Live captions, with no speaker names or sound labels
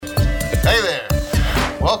Hey there!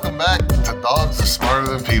 Welcome back to Dogs Are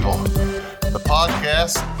Smarter Than People, the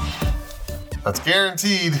podcast that's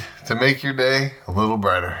guaranteed to make your day a little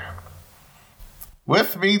brighter.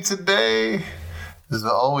 With me today is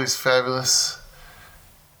the always fabulous,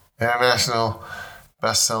 international,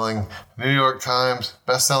 best-selling, New York Times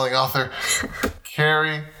best-selling author,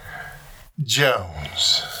 Carrie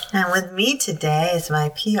Jones. And with me today is my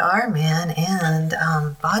PR man and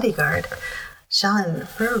bodyguard, Sean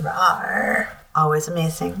Farrar. Always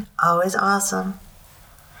amazing, always awesome.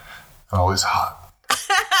 Always hot.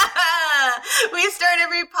 We start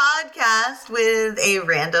every podcast with a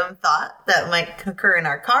random thought that might occur in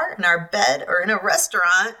our car, in our bed, or in a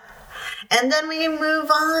restaurant. And then we move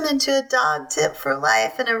on into a dog tip for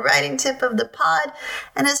life and a writing tip of the pod.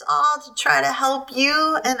 And it's all to try to help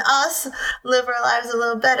you and us live our lives a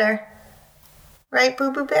little better. Right,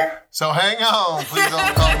 Boo Boo Bear? So hang on. Please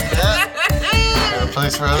don't call me that. In a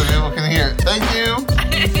place where other people can hear it. Thank you.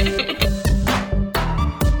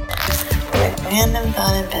 Random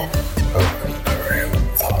thought in bed. Random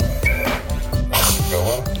thought in bed. Go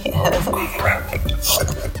on? Yes. Oh, crap.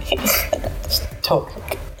 Talk.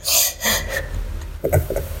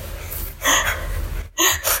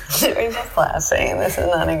 We're just laughing. This is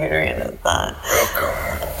not a good random thought.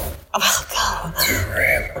 Welcome to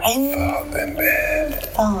Random Thought in Bed.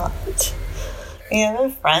 Thought. You have a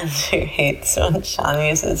friend who hates when Sean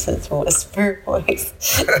uses his whisper voice.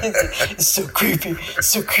 It's so creepy,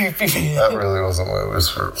 so creepy. That really wasn't my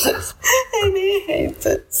whisper voice. And he hates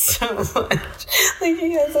it so much. Like,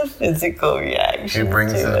 he has a physical reaction. He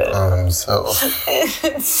brings to it on himself.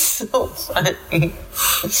 And it's so funny.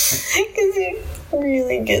 Because he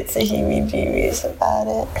really gets the heebie-jeebies about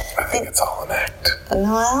it. I think it's all an act.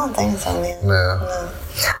 No, I don't think so, man.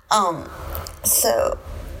 No. So,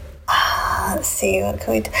 let's see, what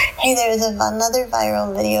can we do? Hey, there's another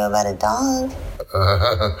viral video about a dog.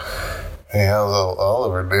 Hey, how's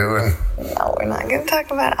Oliver doing? No, we're not going to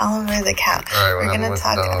talk about Oliver the cat. All right, we're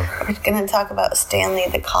going to talk about Stanley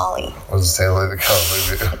the collie. What does Stanley the collie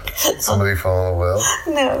do? Somebody fall in a well?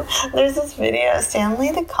 No, there's this video.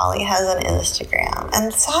 Stanley the collie has an Instagram,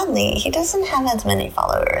 and sadly, he doesn't have as many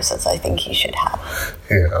followers as I think he should have.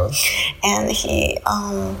 Yeah. And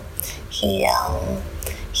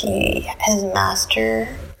his master,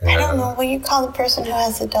 I don't know what you call the person who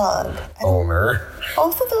has the dog. Owner.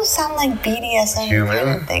 Both of those sound like BDSM kind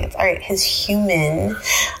of things. All right, his human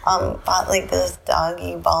bought like this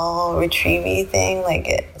doggy ball retrievy thing. Like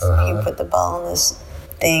you put the ball in this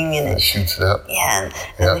thing and it shoots it up. Yeah,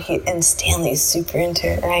 and Stanley's super into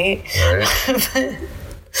it, right? Right.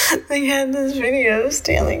 They had this video of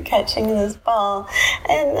Stanley catching this ball,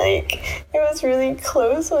 and like it was really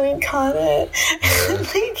close when he caught it. And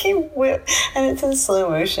like he whipped, and it's in slow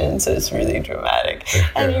motion, so it's really dramatic.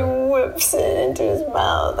 And he whips it into his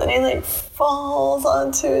mouth, and he like falls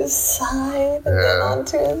onto his side and then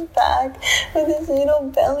onto his back with his little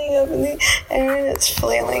belly up in the air, and it's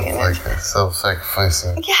flailing. And like a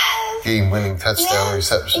self-sacrificing game-winning touchdown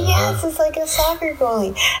reception. Yes, it's like a soccer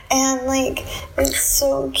goalie, and like it's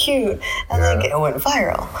so cute, and like it went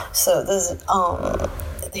viral. So this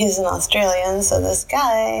he's an Australian, so this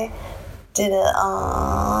guy did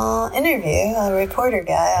a interview, a reporter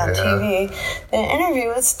guy on TV, did an interview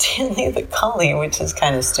with Stanley the collie, which is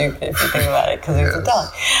kind of stupid if you think about it, because he's a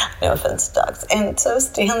dog. No offense to dogs. And so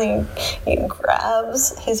Stanley,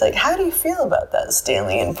 he's like, how do you feel about that,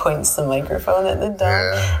 Stanley? And points the microphone at the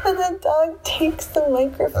dog. And the dog takes the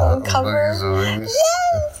microphone cover.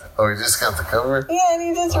 Yes! Oh, he just got the cover? Yeah, and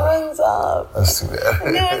he just runs off. That's too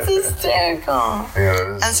bad. No, it's hysterical. Yeah,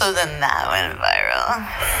 it is. And so then that went viral.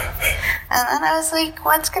 And then I was like,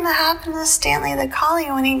 what's going to happen to Stanley the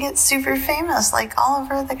collie when he gets super famous, like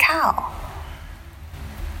Oliver the cow?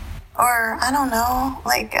 Or, I don't know,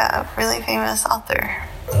 like a really famous author.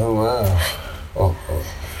 Oh, wow. Oh.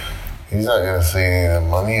 He's not going to see any of the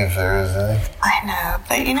money if there is any. I know,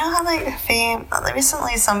 but you know how like fame,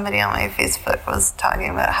 recently somebody on my Facebook was talking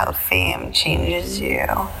about how fame changes you.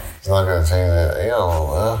 He's not going to change that animal,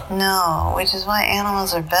 huh? No, which is why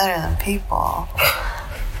animals are better than people.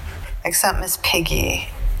 Except Miss Piggy.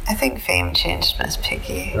 I think fame changed Miss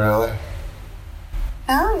Piggy. Really?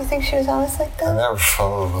 No? You think she was always like that? I never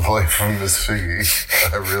followed the life from Miss Piggy.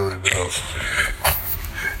 I really don't.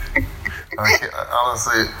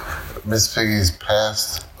 Honestly, Miss Piggy's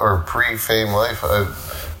past or pre-fame life,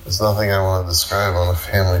 there's nothing I want to describe on a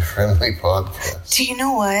family-friendly podcast. Do you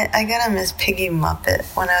know what? I got a Miss Piggy Muppet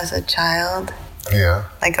when I was a child. Yeah.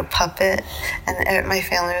 Like a puppet. And my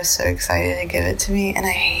family was so excited to give it to me. And I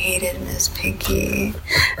hated Miss Piggy.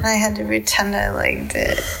 And I had to pretend I liked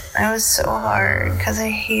it. And it was so hard because I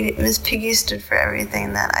hated Miss Piggy stood for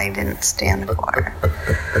everything that I didn't stand for.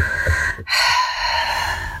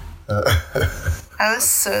 I was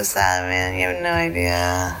so sad, man. You have no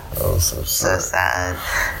idea. Oh, so So sad.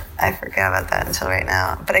 I forgot about that until right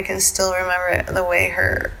now. But I can still remember the way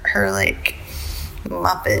her like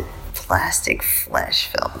Muppet plastic flesh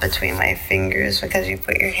felt between my fingers because you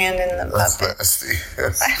put your hand in the That's puppet. nasty.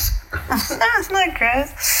 No, it's not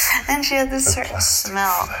gross. And she had this certain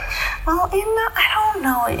smell. Well, I don't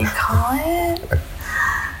know what you call it.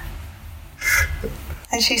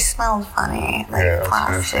 And she smelled funny, like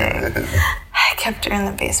plastic. I kept her in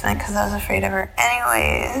the basement because I was afraid of her.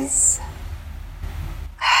 Anyways,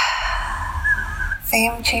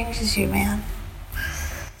 fame changes you, man.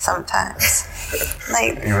 Sometimes.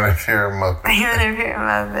 Like, Even if you're a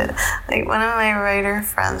Muppet. Like, one of my writer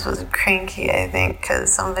friends was cranky, I think,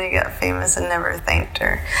 because somebody got famous and never thanked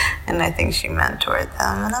her. And I think she mentored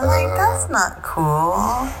them. And I'm like, that's not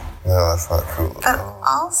cool. No, that's not cool. But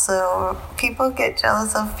also, people get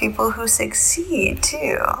jealous of people who succeed,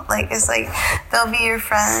 too. Like, it's like, they'll be your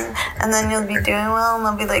friend, and then you'll be doing well, and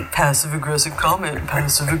they'll be like, passive-aggressive comment,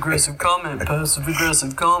 passive-aggressive comment,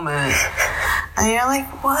 passive-aggressive comment. And you're like,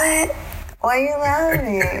 what? Why are you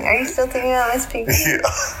laughing? Are you still thinking about Miss Piggy? Yeah.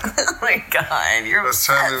 Oh my God, I was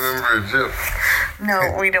trying to remember a joke.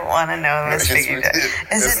 No, we don't want to know Miss Piggy joke.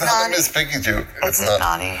 Is It's it not naughty? a Miss Piggy joke. Is it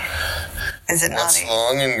naughty? Is it It's naughty?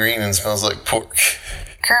 long and green and smells like pork.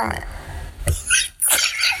 Kermit.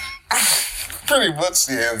 Pretty much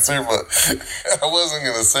the answer, but I wasn't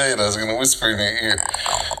going to say it. I was going to whisper in your ear.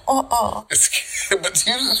 Oh. But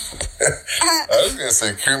you just... I was going to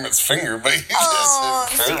say Kermit's finger, but you Oh,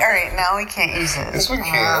 just said see, Kermit. all right, now we can't use it. Yes, we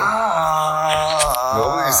can.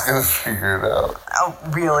 Nobody's going to figure it out. Oh,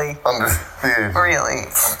 really? Under the age Really?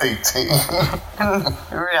 of 18.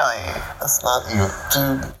 Really? That's not even...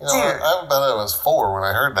 Dude, you know, Dude. I bet I was 4 when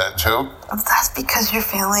I heard that joke. That's because your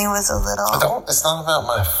family was a little... It's not about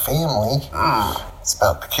my family. It's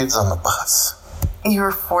about the kids on the bus. You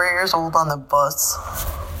were 4 years old on the bus.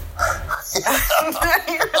 I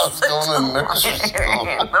was going to nursery school. On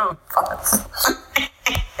the bus.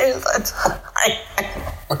 You're such a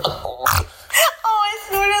Oh, I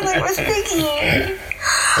snorted like Miss Piggy.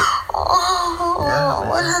 Oh,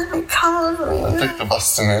 what has become of I me? took the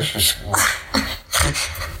bus to nursery school.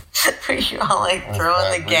 Were you all like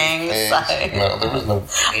throwing the gang side? No, there was no.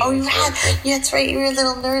 Oh, you had. Yeah, that's right. You were a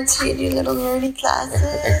little nerd, so you had your little nerdy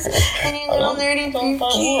classes and your little nerdy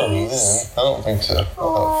briefcase. I don't think so.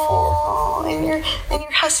 Oh, and your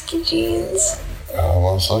husky jeans.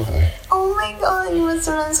 Most likely. Oh my God, you must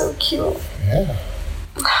have been so cute, Yeah.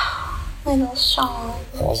 little Sean.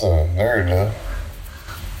 I wasn't a nerd, though.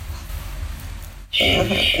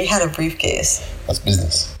 You had a briefcase. That's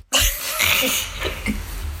business.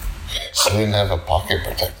 I didn't have a pocket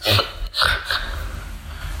protector.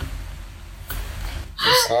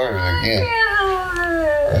 You snorted again.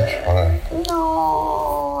 That's fine. No,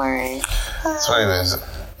 alright. So anyways,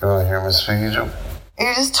 you want to hear Miss Piggy joke?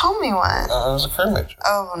 You just told me one. No, it was a Kermit joke.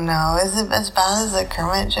 Oh no, is it as bad as a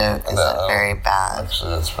Kermit joke? Is it very bad?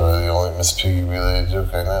 Actually, that's probably the only Miss Piggy related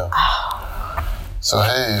joke I know. So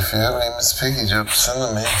hey, if you have any Miss Piggy jokes, send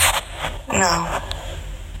them in. No.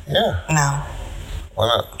 Yeah. No. Why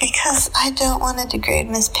not? Because I don't want to degrade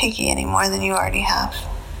Miss Piggy any more than you already have.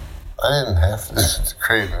 I didn't have to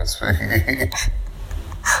degrade Miss Piggy.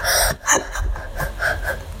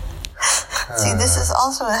 See, this is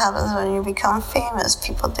also what happens when you become famous.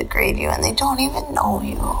 People degrade you and they don't even know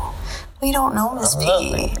you. We don't know Miss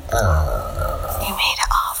Piggy. No. You made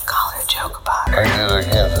an off-collar joke about her. I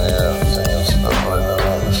can't say anything else about what I know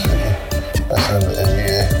about Miss Piggy. I signed the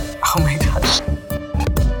NDA. Oh my gosh.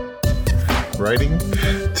 Writing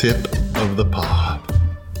tip of the pod.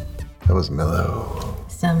 That was mellow.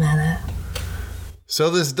 So meta. So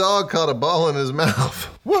this dog caught a ball in his mouth.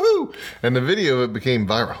 Woohoo! And the video of it became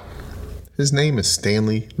viral. His name is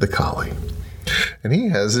Stanley the Collie. And he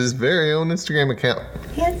has his very own Instagram account.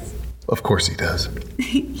 Yes. Of course he does.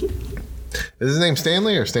 Is his name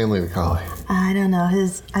Stanley or Stanley the Collie? I don't know.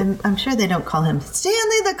 I'm sure they don't call him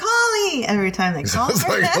Stanley the Collie every time they call him. Sounds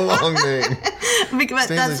like a long name. But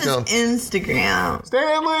that's his gone. Instagram.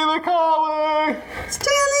 Stanley the Collie!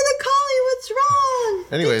 Stanley the Collie, what's wrong?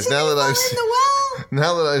 Anyways, Did now you that fall in the well?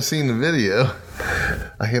 now that I've seen the video,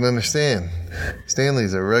 I can understand.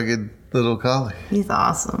 Stanley's a rugged little collie. He's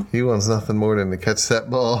awesome. He wants nothing more than to catch that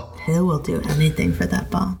ball. He will do anything for that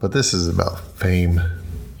ball. But this is about fame,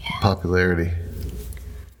 popularity.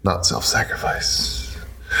 not self-sacrifice.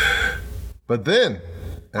 But then,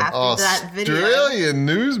 an After that video. Australian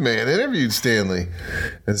newsman interviewed Stanley,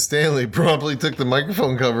 and Stanley promptly took the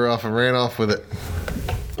microphone cover off and ran off with it.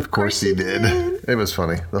 Of course he did. It was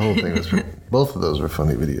funny. The whole thing was both of those were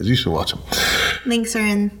funny videos. You should watch them. Links are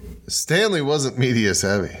in. Stanley wasn't media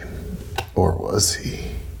savvy. Or was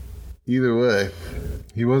he? Either way,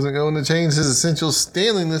 he wasn't going to change his essential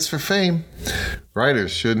Stanleyness for fame.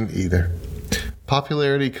 Writers shouldn't either.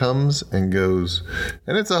 Popularity comes and goes,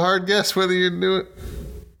 and it's a hard guess whether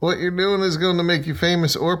what you're doing is going to make you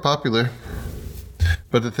famous or popular.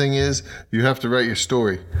 But the thing is, you have to write your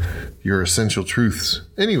story, your essential truths,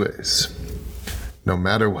 anyways, no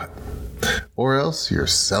matter what, or else you're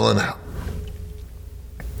selling out.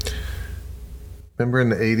 Remember in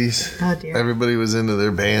the 80s? Oh, dear. Everybody was into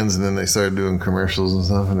their bands, and then they started doing commercials and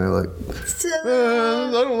stuff, and they're like,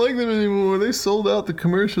 I don't like them anymore. They sold out to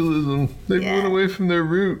commercialism. They went away from their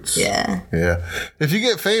roots. Yeah. Yeah. If you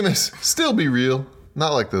get famous, still be real.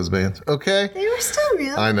 Not like those bands, okay? They were still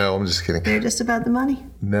real. I know, I'm just kidding. They're just about the money.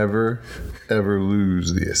 Never, ever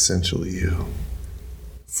lose the essential you.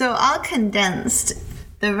 So all condensed,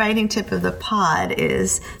 the writing tip of the pod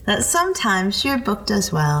is that sometimes your book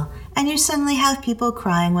does well and you suddenly have people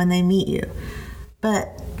crying when they meet you.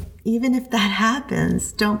 But even if that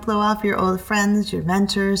happens, don't blow off your old friends, your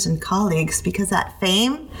mentors, and colleagues because that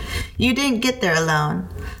fame, you didn't get there alone.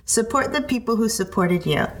 Support the people who supported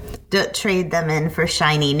you. Don't trade them in for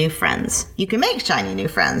shiny new friends. You can make shiny new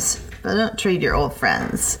friends, but don't trade your old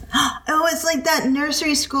friends. Oh, it's like that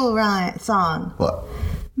nursery school song. What?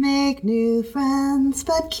 Make new friends,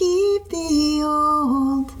 but keep the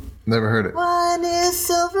old. Never heard it. One is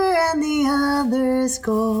silver and the other is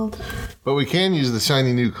gold. But we can use the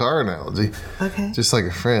shiny new car analogy. Okay. Just like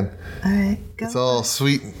a friend. All right. Go. It's all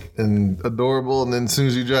sweet and adorable, and then as soon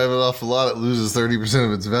as you drive it off the lot, it loses 30%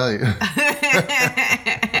 of its value.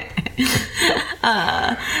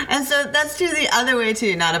 And so that's true the other way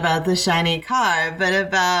too, not about the shiny car, but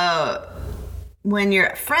about when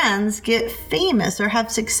your friends get famous or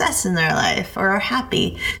have success in their life or are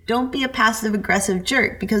happy. Don't be a passive-aggressive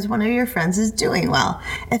jerk because one of your friends is doing well.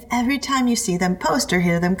 If every time you see them post or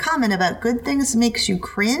hear them comment about good things makes you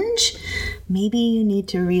cringe, maybe you need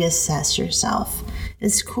to reassess yourself.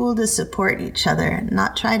 It's cool to support each other,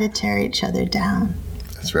 not try to tear each other down.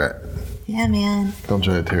 That's right. Yeah, man. Don't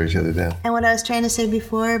try to tear each other down. And what I was trying to say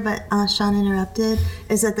before, but Sean interrupted,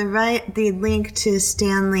 is that the link to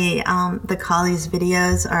Stanley, the Collies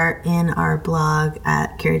videos are in our blog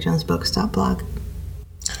at CarrieJonesBooks.blog.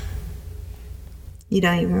 You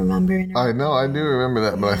don't even remember? I know, I do remember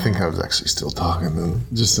that, but I think I was actually still talking, then,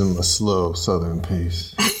 just in a slow southern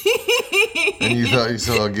pace. And you thought you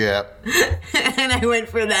saw a gap. And I went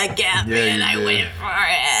for that gap, man. I went for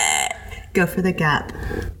it. Go for the gap.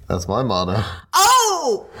 That's my motto.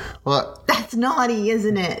 Oh! What? That's naughty,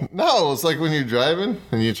 isn't it? No, it's like when you're driving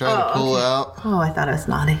and you're trying to pull out. Oh, I thought it was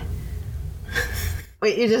naughty.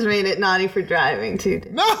 Wait, you just made it naughty for driving, too.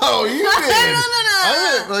 No, you did. No.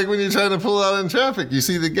 I meant like when you're trying to pull out in traffic. You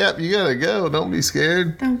see the gap, you gotta go. Don't be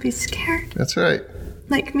scared. Don't be scared. That's right.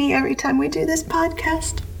 Like me every time we do this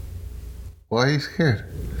podcast. Why are you scared?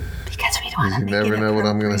 Because we don't want to You make never it know what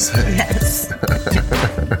I'm gonna say. Yes. All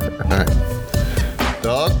right.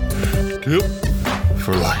 Dog tip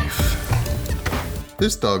for life.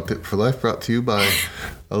 This dog tip for life brought to you by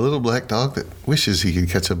a little black dog that wishes he could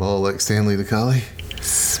catch a ball like Stanley the Collie.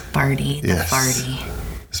 Sparty the farty.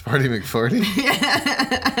 Sparty McFarty?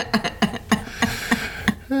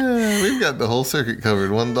 We've got the whole circuit covered.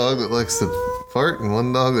 One dog that likes to fart and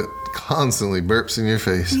one dog that constantly burps in your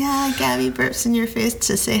face. Yeah, Gabby burps in your face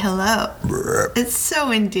to say hello. Burp. It's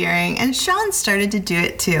so endearing. And Sean started to do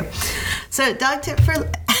it too. So dog tip for...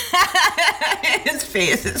 his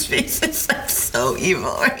face is like so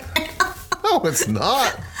evil right now. No, it's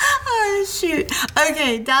not. Oh, shoot.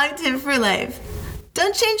 Okay, dog tip for life.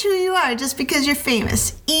 Don't change who you are just because you're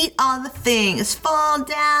famous. Eat all the things. Fall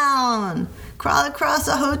down. Crawl across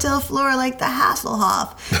a hotel floor like the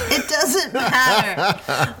Hasselhoff. It doesn't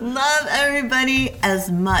matter. Love everybody as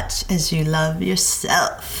much as you love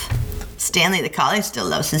yourself. Stanley the Collie still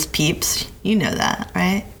loves his peeps. You know that,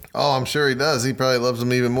 right? Oh, I'm sure he does. He probably loves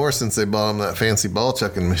them even more since they bought him that fancy ball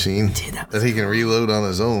chucking machine. Dude, that he can reload on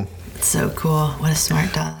his own. So cool. What a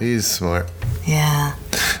smart dog. He's smart. Yeah.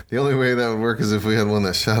 The only way that would work is if we had one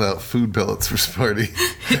that shot out food pellets for Sparty.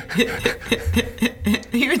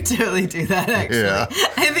 He would totally do that, actually. Yeah.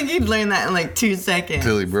 I think he'd learn that in like 2 seconds.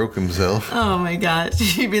 Until he broke himself. Oh my gosh.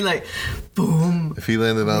 He'd be like, boom. If he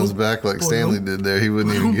landed on his back like Stanley did there, he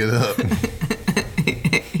wouldn't even get up.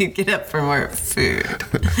 He'd get up for more food.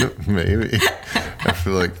 Maybe.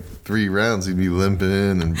 After like 3 rounds, he'd be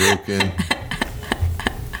limping and broken.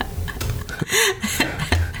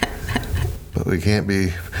 But we can't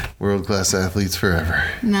be world-class athletes forever.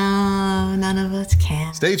 No, none of us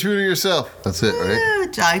can. Stay true to yourself. That's it, right?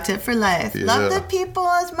 Ooh, Jog tip for life. Yeah. Love the people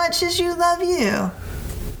as much as you love you.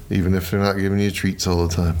 Even if they're not giving you treats all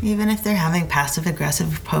the time. Even if they're having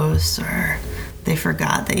passive-aggressive posts or they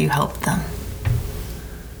forgot that you helped them.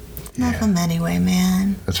 Love them anyway,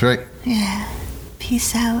 man. That's right. Yeah.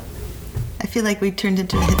 Peace out. I feel like we turned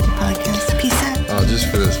into a hippie podcast. Peace out. Oh, just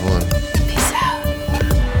for this one. Peace out.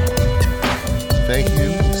 Thank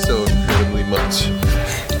you so incredibly much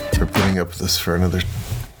for putting up with this for another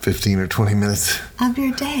 15 or 20 minutes. Of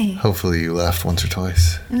your day. Hopefully you laughed once or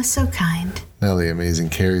twice. It was so kind. Now the amazing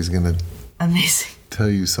Carrie's going to Amazing. tell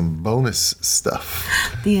you some bonus stuff.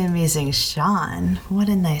 The amazing Sean. What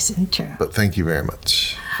a nice intro. But thank you very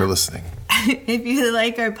much for listening. If you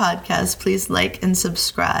like our podcast, please like and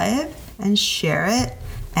subscribe and share it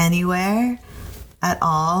anywhere at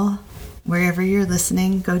all. Wherever you're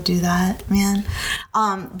listening, go do that, man.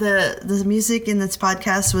 The music in this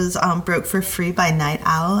podcast was broke for free by Night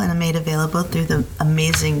Owl and made available through the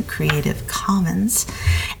amazing Creative Commons.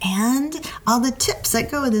 And all the tips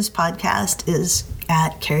that go with this podcast is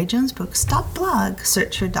at carriejonesbooks.blog.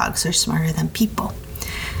 Search for Dogs Are Smarter Than People.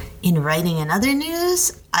 In writing and other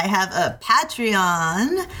news, I have a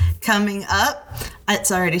Patreon coming up.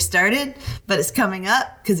 It's already started, but it's coming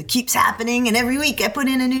up because it keeps happening. And every week I put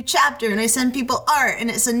in a new chapter and I send people art.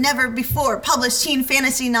 And it's a never before published teen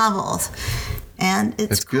fantasy novels. And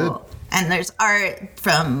it's cool. Good. And there's art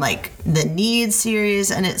from like the Need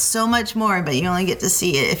series and it's so much more, but you only get to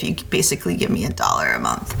see it if you basically give me $1 a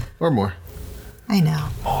month. Or more. I know.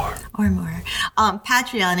 More. Or more.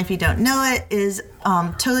 Patreon, if you don't know it, is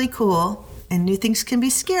totally cool. And new things can be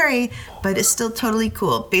scary, but it's still totally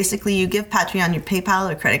cool. Basically, you give Patreon your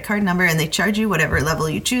PayPal or credit card number, and they charge you whatever level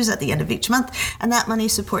you choose at the end of each month. And that money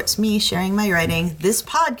supports me sharing my writing, this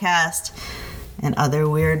podcast, and other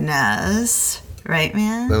weirdness. Right,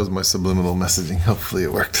 man? That was my subliminal messaging. Hopefully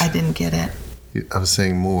it worked. I didn't get it. I was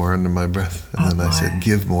saying more under my breath, and then more. I said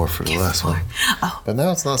give more for the last more. one. Oh. But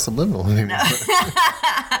now it's not subliminal anymore.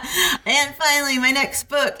 And finally, my next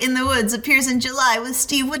book, In the Woods, appears in July with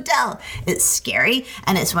Steve Waddell. It's scary,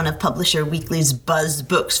 and it's one of Publisher Weekly's buzz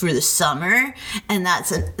books for the summer. And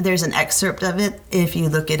there's an excerpt of it if you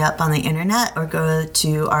look it up on the internet or go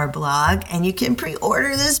to our blog, and you can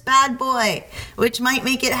pre-order this bad boy, which might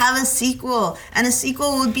make it have a sequel. And a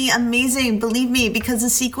sequel would be amazing, believe me, because the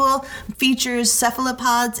sequel features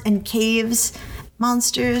cephalopods and caves,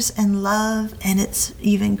 monsters and love, and it's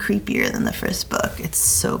even creepier than the first book. It's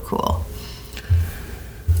so cool.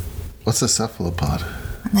 What's a cephalopod?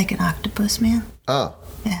 Like an octopus, man. Oh.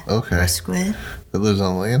 Yeah. Okay. Or a squid. It lives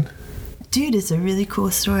on land? Dude, it's a really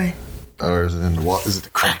cool story. Or is it in the water? Is it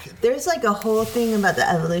the Kraken? There's like a whole thing about the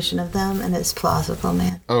evolution of them, and it's plausible,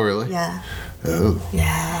 man. Oh, really? Yeah. Oh.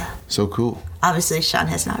 Yeah. So cool. Obviously, Sean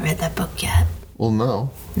has not read that book yet. Well,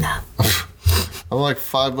 no. No. I'm like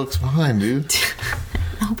 5 books behind, dude.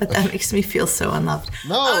 No, but that makes me feel so unloved.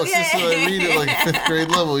 No, it's just that I read at like 5th grade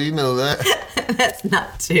level. You know that. That's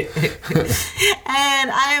not true.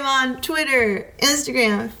 And I'm on Twitter,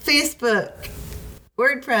 Instagram, Facebook,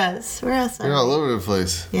 WordPress. Where else? You're all over the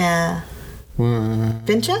place. Yeah.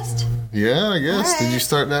 Pinterest? Yeah, I guess. All right. Did you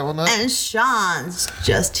start that one up? And Sean's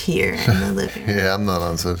just here in the living room. Yeah, I'm not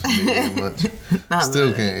on social media much. Not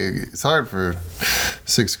Still really. can't. It's hard for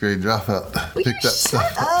 6th grade dropout to Will pick you that shut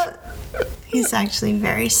stuff up. up? He's actually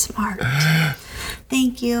very smart.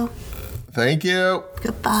 Thank you. Thank you.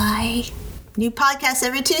 Goodbye. New podcast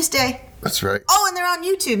every Tuesday. That's right. Oh, and they're on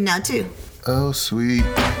YouTube now, too. Oh, sweet.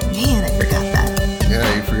 Man, I forgot that.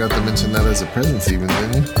 Yeah, you forgot to mention that as a present, even,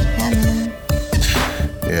 didn't you? Yeah, man.